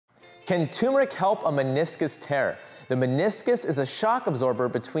Can turmeric help a meniscus tear? The meniscus is a shock absorber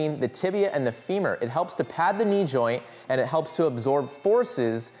between the tibia and the femur. It helps to pad the knee joint and it helps to absorb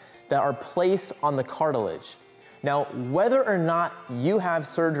forces that are placed on the cartilage. Now, whether or not you have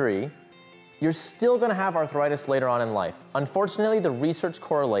surgery, you're still going to have arthritis later on in life. Unfortunately, the research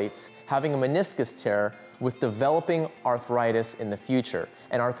correlates having a meniscus tear with developing arthritis in the future.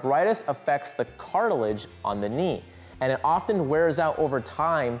 And arthritis affects the cartilage on the knee. And it often wears out over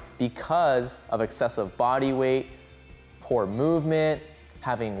time because of excessive body weight, poor movement,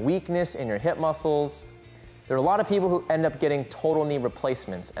 having weakness in your hip muscles. There are a lot of people who end up getting total knee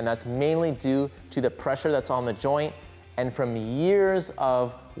replacements, and that's mainly due to the pressure that's on the joint and from years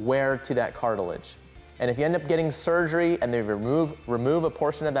of wear to that cartilage. And if you end up getting surgery and they remove a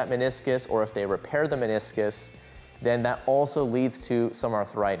portion of that meniscus, or if they repair the meniscus, then that also leads to some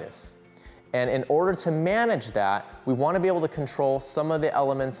arthritis. And in order to manage that, we want to be able to control some of the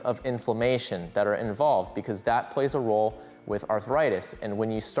elements of inflammation that are involved, because that plays a role with arthritis. And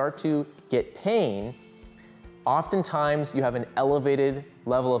when you start to get pain, oftentimes you have an elevated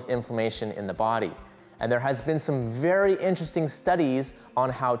level of inflammation in the body. And there has been some very interesting studies on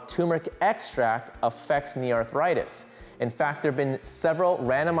how turmeric extract affects knee arthritis. In fact, there have been several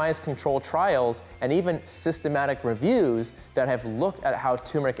randomized controlled trials and even systematic reviews that have looked at how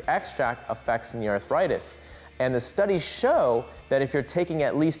turmeric extract affects knee arthritis. And the studies show that if you're taking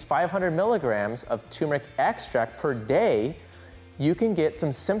at least 500 milligrams of turmeric extract per day, you can get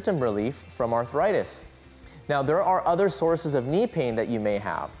some symptom relief from arthritis. Now, there are other sources of knee pain that you may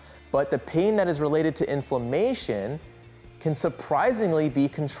have, but the pain that is related to inflammation can surprisingly be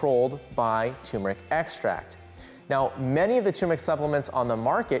controlled by turmeric extract. Now, many of the turmeric supplements on the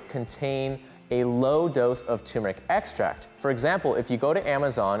market contain a low dose of turmeric extract. For example, if you go to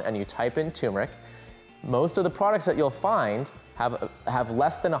Amazon and you type in turmeric, most of the products that you'll find have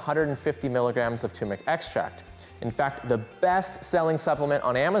less than 150 milligrams of turmeric extract. In fact, the best-selling supplement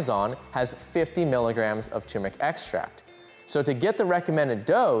on Amazon has 50 milligrams of turmeric extract. So to get the recommended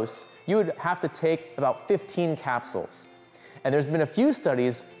dose, you would have to take about 15 capsules. And there's been a few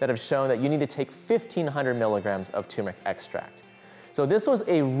studies that have shown that you need to take 1,500 milligrams of turmeric extract. So this was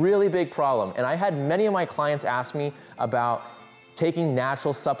a really big problem, and I had many of my clients ask me about taking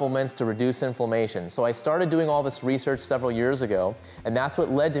natural supplements to reduce inflammation. So I started doing all this research several years ago, and that's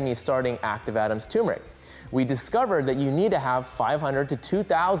what led to me starting Active Atoms Turmeric. We discovered that you need to have 500 to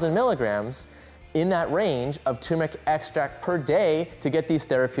 2,000 milligrams in that range of turmeric extract per day to get these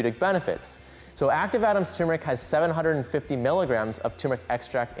therapeutic benefits. So Active Atoms Turmeric has 750 milligrams of turmeric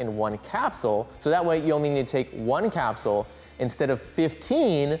extract in one capsule, so that way you only need to take one capsule instead of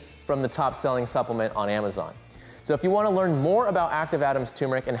 15 from the top-selling supplement on Amazon. So if you want to learn more about Active Atoms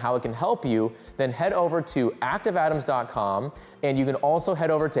Turmeric and how it can help you, then head over to activeatoms.com, and you can also head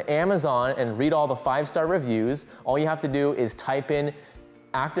over to Amazon and read all the 5-star reviews. All you have to do is type in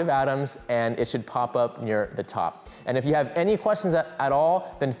Active Atoms and it should pop up near the top. And if you have any questions at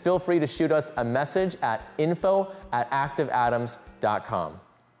all, then feel free to shoot us a message at info@activeatoms.com.